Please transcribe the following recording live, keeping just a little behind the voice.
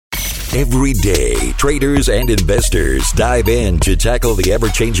Every day, traders and investors dive in to tackle the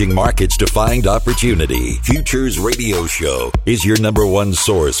ever-changing markets to find opportunity. Futures Radio Show is your number one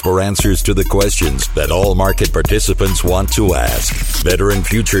source for answers to the questions that all market participants want to ask. Veteran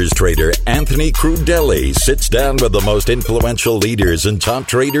futures trader Anthony Crudele sits down with the most influential leaders and top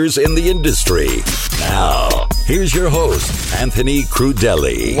traders in the industry. Now, here's your host, Anthony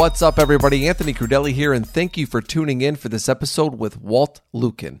Crudele. What's up, everybody? Anthony Crudele here, and thank you for tuning in for this episode with Walt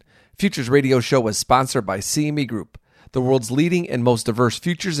Lukken. Futures Radio Show is sponsored by CME Group, the world's leading and most diverse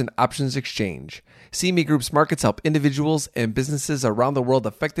futures and options exchange. CME Group's markets help individuals and businesses around the world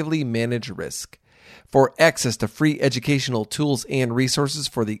effectively manage risk. For access to free educational tools and resources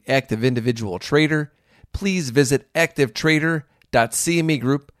for the active individual trader, please visit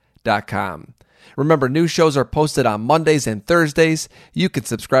activetrader.cmegroup.com. Remember, new shows are posted on Mondays and Thursdays. You can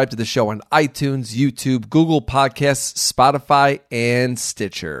subscribe to the show on iTunes, YouTube, Google Podcasts, Spotify, and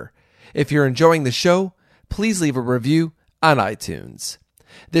Stitcher. If you're enjoying the show, please leave a review on iTunes.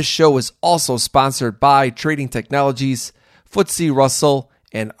 This show is also sponsored by Trading Technologies, FTSE Russell,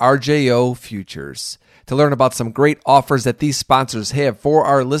 and RJO Futures. To learn about some great offers that these sponsors have for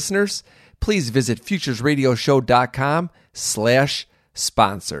our listeners, please visit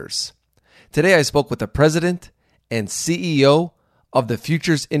futuresradioshow.com/sponsors. Today I spoke with the president and CEO of the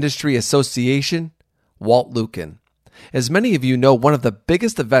Futures Industry Association, Walt Lukken. As many of you know, one of the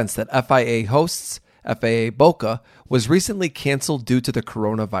biggest events that FIA hosts, FIA Boca, was recently canceled due to the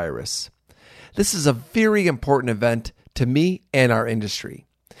coronavirus. This is a very important event to me and our industry.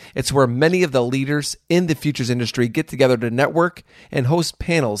 It's where many of the leaders in the futures industry get together to network and host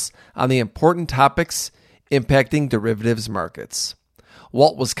panels on the important topics impacting derivatives markets.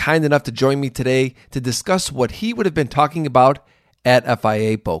 Walt was kind enough to join me today to discuss what he would have been talking about at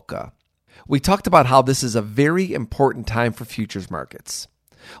FIA Boca. We talked about how this is a very important time for futures markets.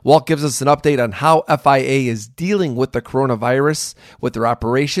 Walt gives us an update on how FIA is dealing with the coronavirus with their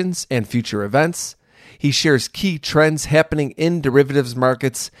operations and future events. He shares key trends happening in derivatives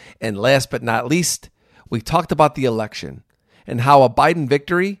markets. And last but not least, we talked about the election and how a Biden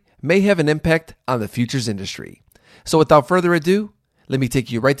victory may have an impact on the futures industry. So without further ado, let me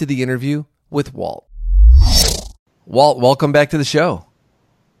take you right to the interview with Walt. Walt, welcome back to the show.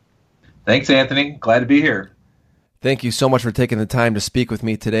 Thanks, Anthony. Glad to be here. Thank you so much for taking the time to speak with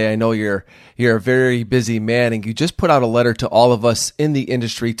me today. I know you're a very busy man, and you just put out a letter to all of us in the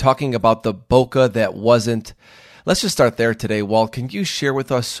industry talking about the Boca that wasn't. Let's just start there today, Walt. Can you share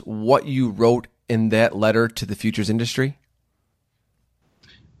with us what you wrote in that letter to the futures industry?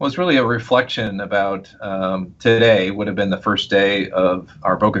 Well, it's really a reflection about today would have been the first day of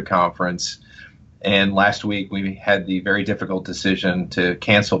our Boca conference. And last week, we had the very difficult decision to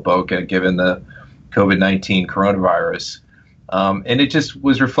cancel Boca given the COVID-19 coronavirus. And it just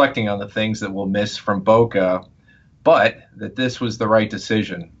was reflecting on the things that we'll miss from Boca, but that this was the right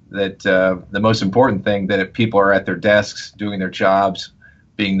decision, that the most important thing, that people are at their desks doing their jobs,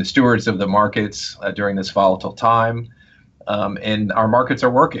 being the stewards of the markets during this volatile time, and our markets are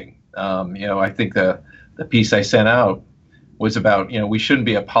working. I think the piece I sent out was about, we shouldn't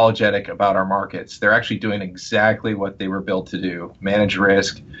be apologetic about our markets. They're actually doing exactly what they were built to do: manage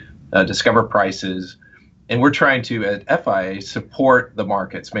risk, discover prices. And we're trying to, at FIA, support the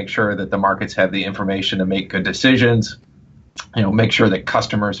markets, make sure that the markets have the information to make good decisions, make sure that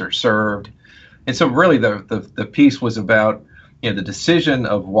customers are served. And so really the piece was about, the decision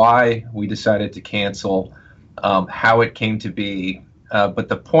of why we decided to cancel, how it came to be. But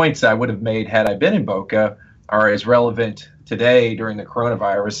the points I would have made had I been in Boca are as relevant today during the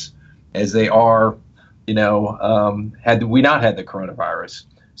coronavirus as they are, had we not had the coronavirus.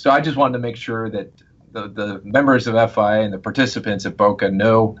 So I just wanted to make sure that the members of FI and the participants at Boca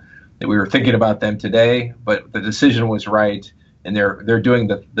know that we were thinking about them today, but the decision was right, and they're doing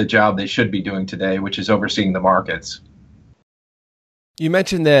the job they should be doing today, which is overseeing the markets. You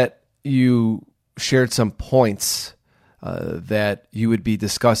mentioned that you shared some points that you would be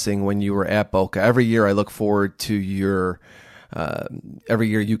discussing when you were at Boca. Every year I look forward to every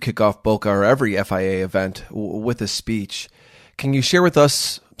year you kick off Boca or every FIA event with a speech. Can you share with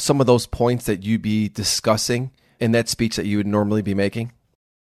us some of those points that you'd be discussing in that speech that you would normally be making?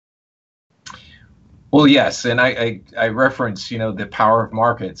 Well, yes, and I reference, the power of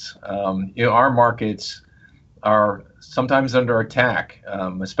markets. Our markets are sometimes under attack,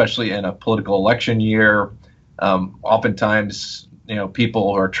 especially in a political election year. Oftentimes,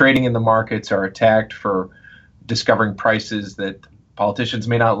 people who are trading in the markets are attacked for discovering prices that politicians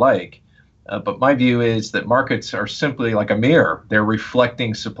may not like. But my view is that markets are simply like a mirror. They're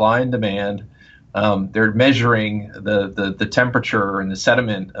reflecting supply and demand. They're measuring the temperature and the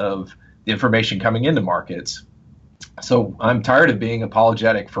sediment of the information coming into markets. So I'm tired of being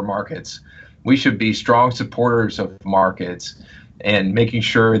apologetic for markets. We should be strong supporters of markets and making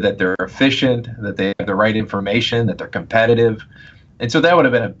sure that they're efficient, that they have the right information, that they're competitive. And so that would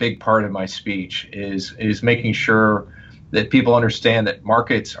have been a big part of my speech is making sure that people understand that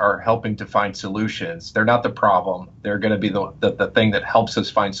markets are helping to find solutions. They're not the problem. They're going to be the thing that helps us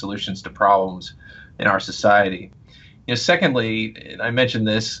find solutions to problems in our society. Secondly, and I mentioned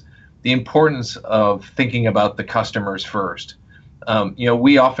this, the importance of thinking about the customers first.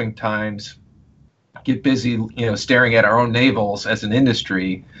 We oftentimes get busy, staring at our own navels as an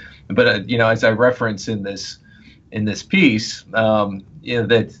industry, but as I reference in this piece,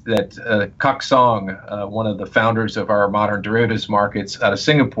 that Kok Song, one of the founders of our modern derivatives markets out of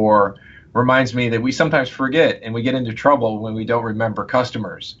Singapore, reminds me that we sometimes forget and we get into trouble when we don't remember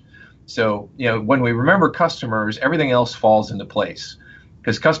customers. So, when we remember customers, everything else falls into place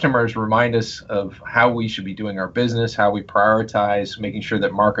because customers remind us of how we should be doing our business, how we prioritize, making sure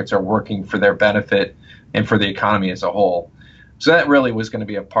that markets are working for their benefit and for the economy as a whole. So that really was going to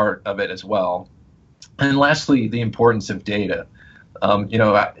be a part of it as well. And lastly, the importance of data.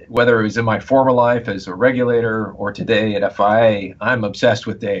 Whether it was in my former life as a regulator or today at FIA, I'm obsessed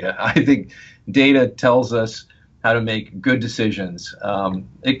with data. I think data tells us how to make good decisions.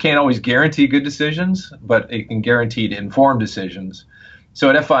 It can't always guarantee good decisions, but it can guarantee informed decisions. So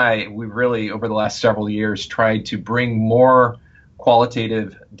at FI, we really, over the last several years, tried to bring more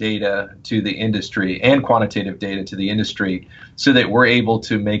qualitative data to the industry and quantitative data to the industry so that we're able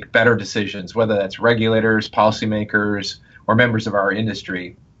to make better decisions, whether that's regulators, policymakers, or members of our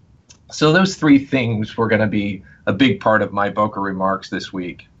industry. So those three things were going to be a big part of my Boca remarks this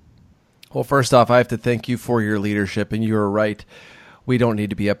week. Well, first off, I have to thank you for your leadership, and you're right. We don't need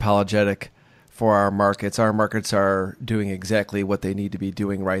to be apologetic for our markets. Our markets are doing exactly what they need to be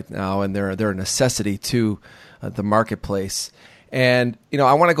doing right now, and they're a necessity to the marketplace. And,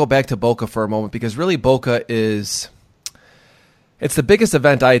 I want to go back to Boca for a moment because really Boca it's the biggest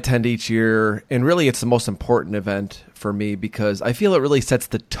event I attend each year, and really it's the most important event for me because I feel it really sets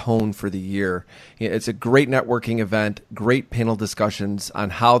the tone for the year. It's a great networking event, great panel discussions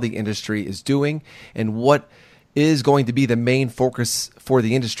on how the industry is doing and what is going to be the main focus for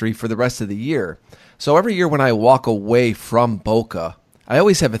the industry for the rest of the year. So every year when I walk away from Boca, I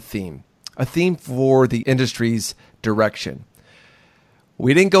always have a theme for the industry's direction.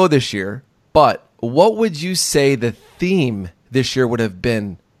 We didn't go this year, but what would you say the theme this year would have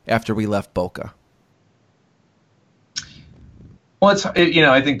been after we left Boca? Well,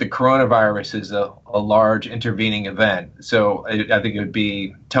 I think the coronavirus is a large intervening event. So I think it would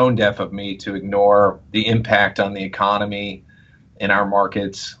be tone deaf of me to ignore the impact on the economy in our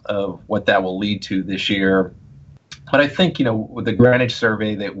markets of what that will lead to this year. But I think, with the Greenwich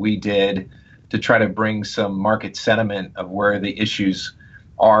survey that we did to try to bring some market sentiment of where the issues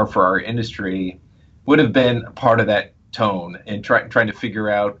are for our industry would have been a part of that tone and trying to figure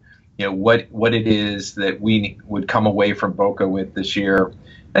out what it is that we would come away from Boca with this year.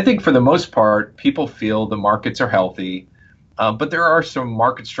 I think for the most part, people feel the markets are healthy, but there are some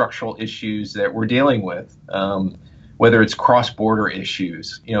market structural issues that we're dealing with, whether it's cross-border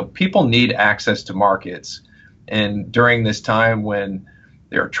issues. People need access to markets. And during this time when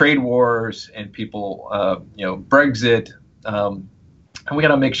there are trade wars and people, Brexit, and we got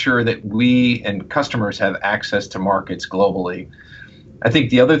to make sure that we and customers have access to markets globally. I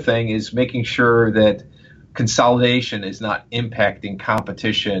think the other thing is making sure that consolidation is not impacting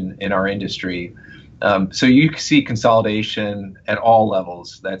competition in our industry. So you see consolidation at all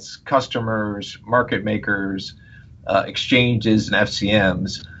levels. That's customers, market makers, exchanges, and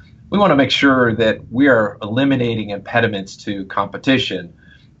FCMs. We want to make sure that we are eliminating impediments to competition.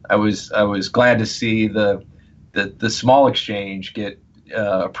 I was glad to see the small exchange get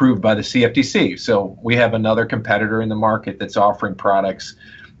approved by the CFTC. So we have another competitor in the market that's offering products,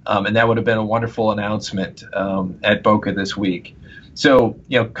 and that would have been a wonderful announcement at Boca this week. So,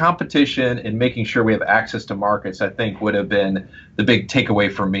 competition and making sure we have access to markets, I think, would have been the big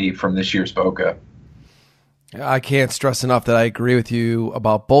takeaway for me from this year's Boca. I can't stress enough that I agree with you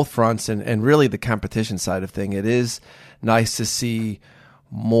about both fronts and really the competition side of thing. It is nice to see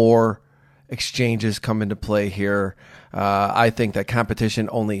more exchanges come into play here. I think that competition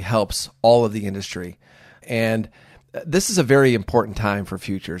only helps all of the industry. And this is a very important time for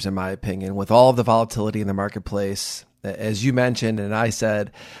futures, in my opinion, with all of the volatility in the marketplace. As you mentioned, and I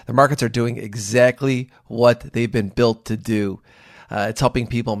said, the markets are doing exactly what they've been built to do. It's helping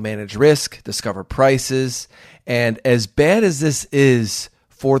people manage risk, discover prices. And as bad as this is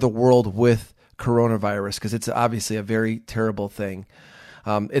for the world with coronavirus, because it's obviously a very terrible thing.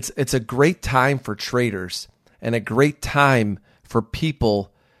 It's a great time for traders and a great time for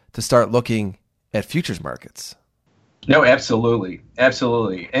people to start looking at futures markets. No, absolutely.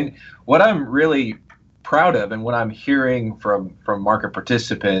 Absolutely. And what I'm really proud of and what I'm hearing from market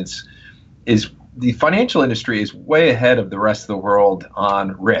participants is the financial industry is way ahead of the rest of the world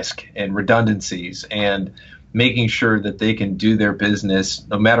on risk and redundancies and making sure that they can do their business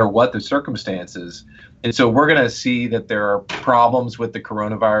no matter what the circumstances. And so we're going to see that there are problems with the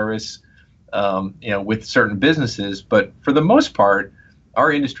coronavirus, with certain businesses. But for the most part,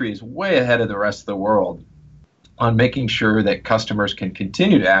 our industry is way ahead of the rest of the world on making sure that customers can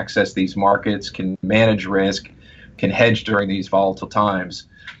continue to access these markets, can manage risk, can hedge during these volatile times.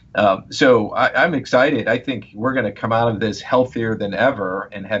 So I'm excited. I think we're going to come out of this healthier than ever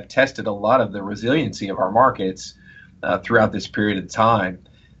and have tested a lot of the resiliency of our markets throughout this period of time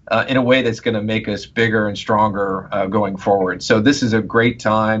in a way that's going to make us bigger and stronger going forward. So this is a great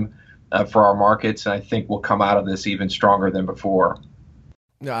time for our markets, and I think we'll come out of this even stronger than before.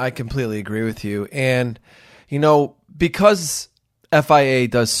 No, I completely agree with you. And, because FIA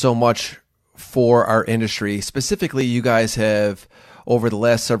does so much for our industry, specifically you guys have, over the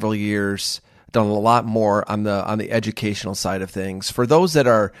last several years, done a lot more on the educational side of things. For those that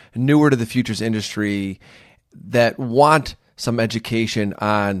are newer to the futures industry, that want some education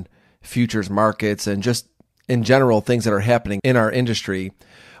on futures markets and just in general things that are happening in our industry,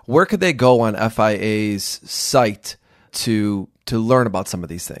 where could they go on FIA's site to learn about some of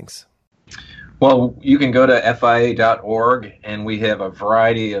these things? Well, you can go to FIA.org, and we have a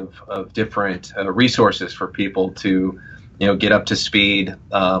variety of different resources for people to get up to speed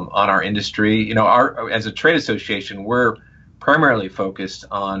on our industry. As a trade association, we're primarily focused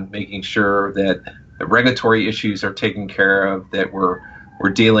on making sure that the regulatory issues are taken care of, that we're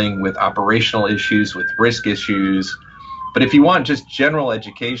dealing with operational issues, with risk issues. But if you want just general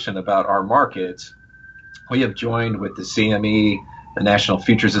education about our markets, we have joined with the CME, the National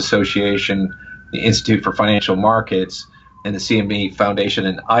Futures Association, the Institute for Financial Markets, and the CME Foundation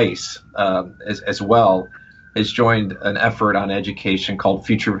and ICE as well, has joined an effort on education called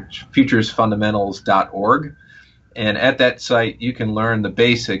futuresfundamentals.org. And at that site, you can learn the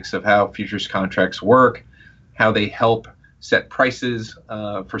basics of how futures contracts work, how they help set prices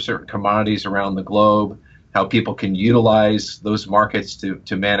for certain commodities around the globe, how people can utilize those markets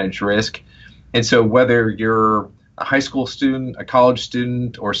to manage risk. And so whether you're a high school student, a college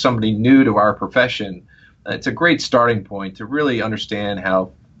student, or somebody new to our profession, it's a great starting point to really understand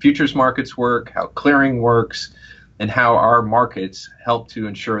how futures markets work, how clearing works, and how our markets help to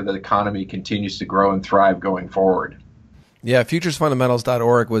ensure that the economy continues to grow and thrive going forward. Yeah,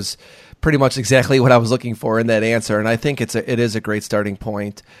 futuresfundamentals.org was pretty much exactly what I was looking for in that answer, and I think it is a great starting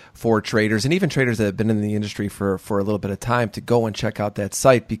point for traders and even traders that have been in the industry for a little bit of time to go and check out that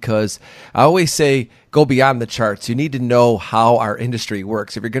site, because I always say go beyond the charts. You need to know how our industry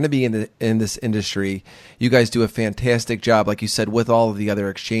works. If you're going to be in this industry, you guys do a fantastic job, like you said, with all of the other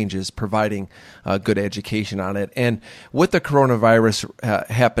exchanges, providing good education on it. And with the coronavirus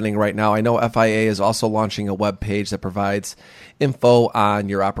happening right now, I know FIA is also launching a web page that provides info on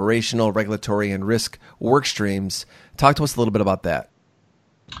your operational, regulatory, and risk work streams. Talk to us a little bit about that.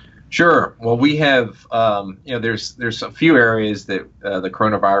 Sure. Well, we have, there's a few areas that the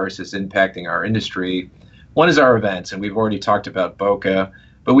coronavirus is impacting our industry. One is our events, and we've already talked about BOCA,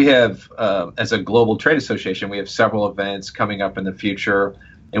 but we have, as a global trade association, we have several events coming up in the future,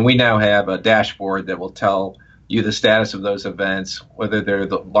 and we now have a dashboard that will tell you the status of those events, whether they're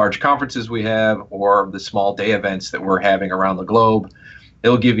the large conferences we have or the small day events that we're having around the globe.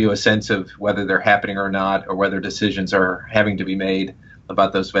 It'll give you a sense of whether they're happening or not, or whether decisions are having to be made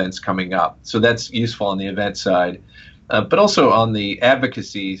about those events coming up. So that's useful on the event side. But also on the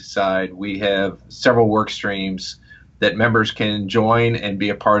advocacy side, we have several work streams that members can join and be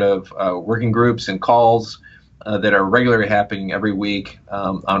a part of, working groups and calls that are regularly happening every week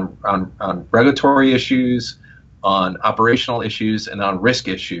on regulatory issues, on operational issues, and on risk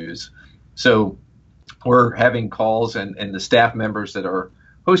issues. So we're having calls, and the staff members that are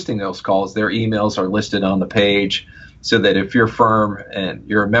hosting those calls, their emails are listed on the page, so that if you're a firm and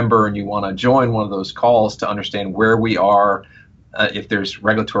you're a member and you want to join one of those calls to understand where we are, if there's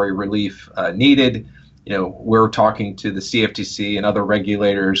regulatory relief needed, we're talking to the CFTC and other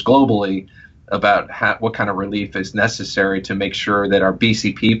regulators globally about what kind of relief is necessary to make sure that our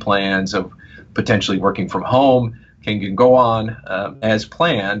BCP plans of potentially working from home can go on as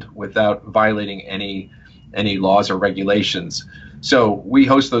planned without violating any laws or regulations. So we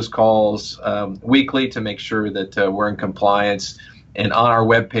host those calls weekly to make sure that we're in compliance. And on our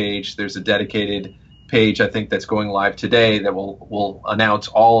webpage, there's a dedicated page, I think, that's going live today that will announce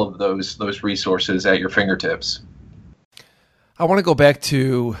all of those resources at your fingertips. I want to go back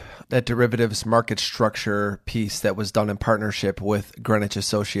to that derivatives market structure piece that was done in partnership with Greenwich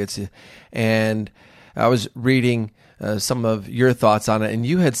Associates. And I was reading some of your thoughts on it, and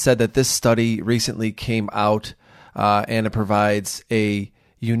you had said that this study recently came out and it provides a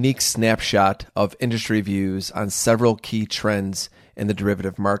unique snapshot of industry views on several key trends in the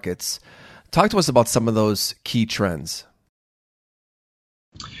derivative markets. Talk to us about some of those key trends.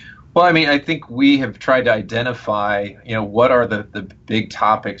 Well, I mean, I think we have tried to identify, what are the big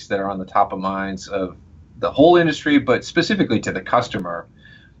topics that are on the top of minds of the whole industry, but specifically to the customer.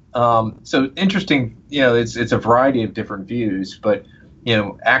 So interesting, it's a variety of different views, but,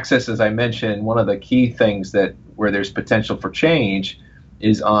 access, as I mentioned, one of the key things where there's potential for change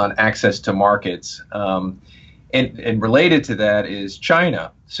is on access to markets. And related to that is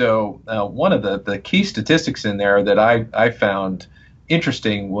China. So one of the key statistics in there that I found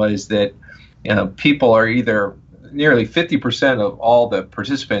interesting was that people are either nearly 50% of all the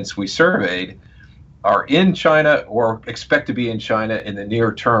participants we surveyed are in China or expect to be in China in the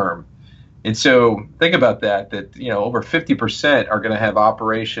near term. And so think about that over 50% are going to have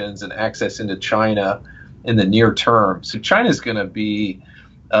operations and access into China in the near term. So China is going to be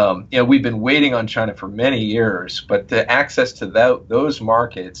we've been waiting on China for many years, but the access to those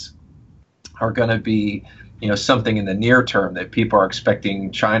markets are going to be, something in the near term that people are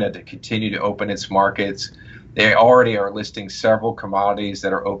expecting China to continue to open its markets. They already are listing several commodities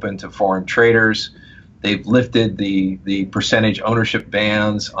that are open to foreign traders. They've lifted the percentage ownership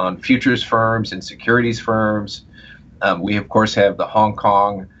bans on futures firms and securities firms. We, of course, have the Hong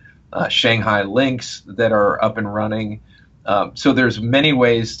Kong, Shanghai links that are up and running. So there's many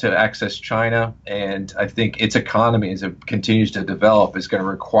ways to access China, and I think its economy, as it continues to develop, is going to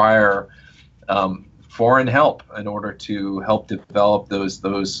require foreign help in order to help develop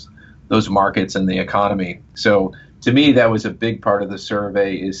those markets and the economy. So to me, that was a big part of the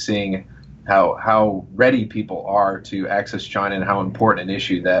survey, is seeing how ready people are to access China and how important an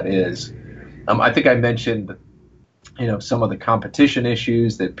issue that is. I think I mentioned, some of the competition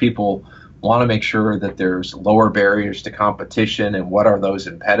issues that people want to make sure that there's lower barriers to competition, and what are those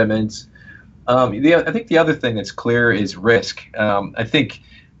impediments. I think the other thing that's clear is risk. I think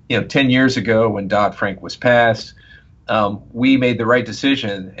 10 years ago when Dodd-Frank was passed, we made the right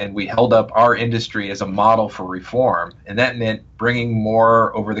decision and we held up our industry as a model for reform, and that meant bringing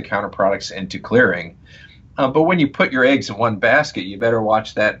more over-the-counter products into clearing. But when you put your eggs in one basket, you better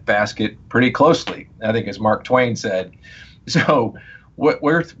watch that basket pretty closely, I think, as Mark Twain said. So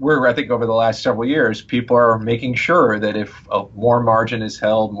we're I think over the last several years, people are making sure that if more margin is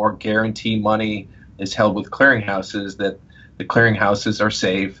held, more guarantee money is held with clearinghouses, that the clearinghouses are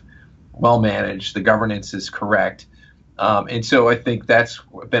safe, well managed, the governance is correct. And so I think that's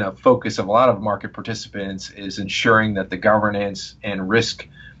been a focus of a lot of market participants, is ensuring that the governance and risk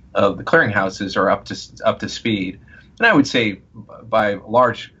of the clearinghouses are up to speed. And I would say by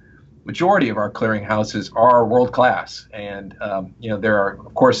large majority of our clearinghouses are world class, and there are,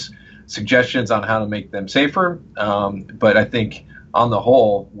 of course, suggestions on how to make them safer, but I think on the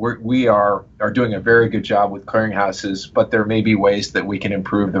whole we are doing a very good job with clearinghouses, but there may be ways that we can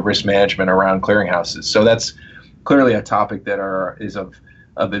improve the risk management around clearinghouses. So that's clearly a topic that is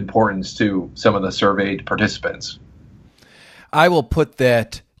of importance to some of the surveyed participants. I will put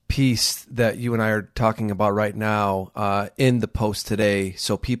that piece that you and I are talking about right now in the post today,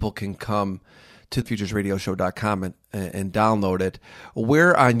 so people can come to futuresradioshow.com and download it.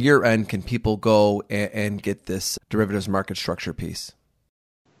 Where on your end can people go and get this derivatives market structure piece?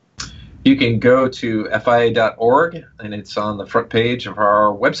 You can go to FIA.org, and it's on the front page of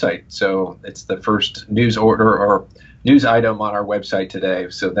our website. So it's the first news order or news item on our website today.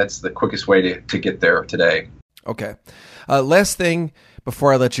 So that's the quickest way to get there today. Okay. Last thing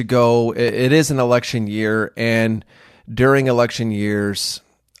before I let you go, it is an election year, and during election years,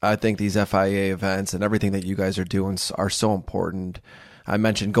 I think these FIA events and everything that you guys are doing are so important. I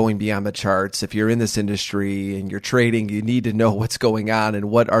mentioned going beyond the charts. If you're in this industry and you're trading, you need to know what's going on and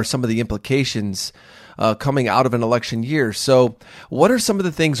what are some of the implications coming out of an election year. So what are some of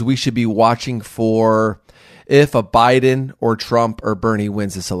the things we should be watching for if a Biden or Trump or Bernie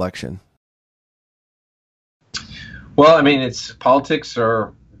wins this election? Well, I mean, politics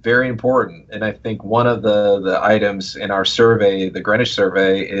are very important. And I think one of the items in our survey, the Greenwich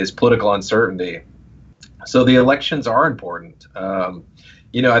survey, is political uncertainty. So the elections are important.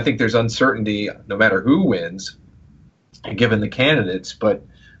 I think there's uncertainty no matter who wins, given the candidates. But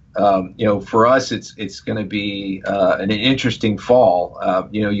For us, it's going to be an interesting fall.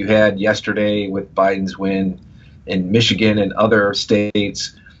 You had yesterday with Biden's win in Michigan and other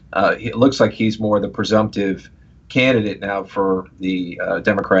states. It looks like he's more the presumptive candidate now for the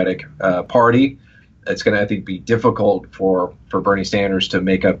Democratic Party. It's going to, I think, be difficult for Bernie Sanders to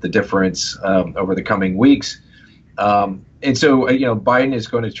make up the difference over the coming weeks. And so, Biden is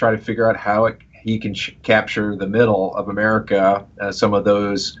going to try to figure out how he can capture the middle of America, some of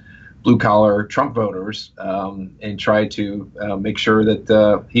those blue-collar Trump voters, and try to make sure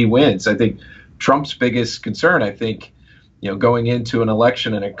that he wins. I think Trump's biggest concern, going into an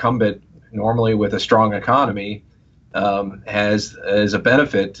election, an incumbent normally with a strong economy has a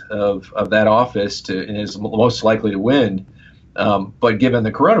benefit of that office and is most likely to win. But given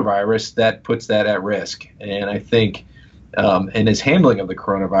the coronavirus, that puts that at risk. And I think and his handling of the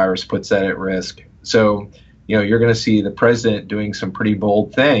coronavirus puts that at risk. So, you're going to see the president doing some pretty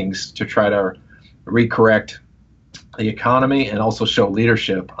bold things to try to recorrect the economy and also show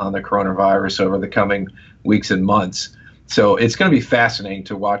leadership on the coronavirus over the coming weeks and months. So it's going to be fascinating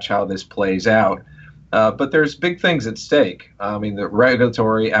to watch how this plays out. But there's big things at stake. The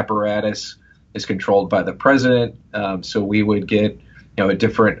regulatory apparatus is controlled by the president. So we would get, a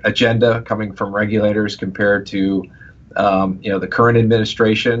different agenda coming from regulators compared to, the current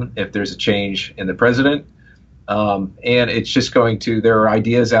administration if there's a change in the president. And it's just there are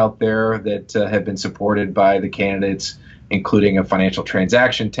ideas out there that have been supported by the candidates, including a financial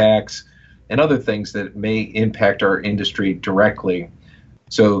transaction tax and other things that may impact our industry directly.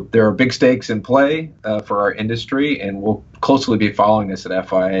 So there are big stakes in play for our industry, and we'll closely be following this at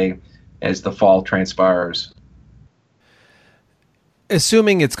FIA as the fall transpires.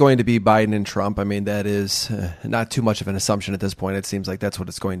 Assuming it's going to be Biden and Trump, that is not too much of an assumption at this point. It seems like that's what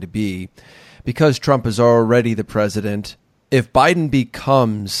it's going to be. Because Trump is already the president, if Biden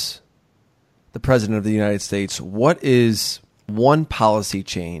becomes the president of the United States, what is one policy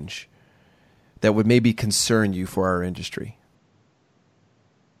change that would maybe concern you for our industry?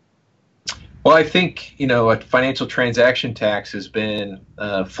 Well, I think, a financial transaction tax has been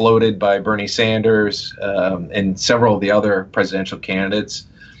floated by Bernie Sanders and several of the other presidential candidates.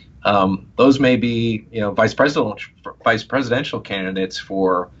 Those may be, vice presidential candidates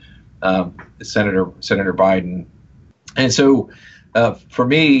for Senator Biden. And so for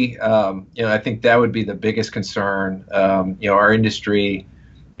me, I think that would be the biggest concern. Our industry,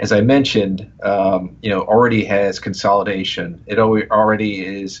 as I mentioned, already has consolidation. It already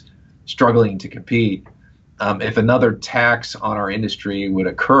is struggling to compete. If another tax on our industry would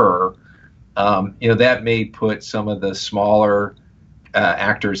occur, that may put some of the smaller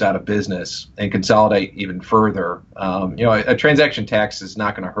actors out of business and consolidate even further. A transaction tax is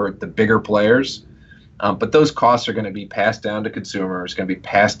not going to hurt the bigger players, but those costs are going to be passed down to consumers, going to be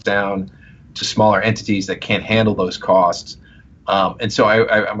passed down to smaller entities that can't handle those costs. And so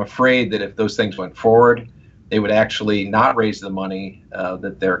I'm afraid that if those things went forward, they would actually not raise the money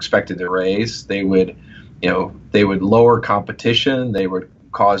that they're expected to raise. They would lower competition. They would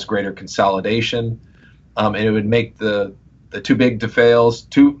cause greater consolidation, and it would make the too big to fails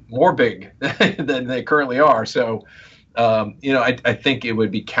more big than they currently are. So, I think it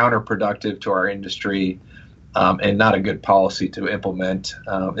would be counterproductive to our industry and not a good policy to implement.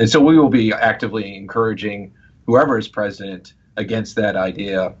 And so we will be actively encouraging whoever is president against that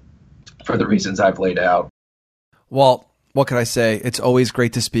idea for the reasons I've laid out. Walt, what can I say? It's always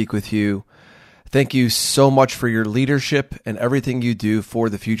great to speak with you. Thank you so much for your leadership and everything you do for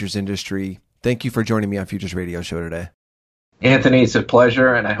the futures industry. Thank you for joining me on Futures Radio Show today. Anthony, it's a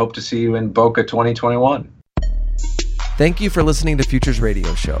pleasure, and I hope to see you in Boca 2021. Thank you for listening to Futures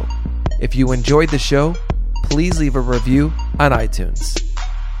Radio Show. If you enjoyed the show, please leave a review on iTunes.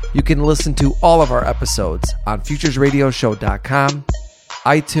 You can listen to all of our episodes on futuresradioshow.com,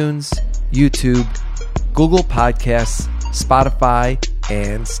 iTunes, YouTube, Google Podcasts, Spotify,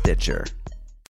 and Stitcher.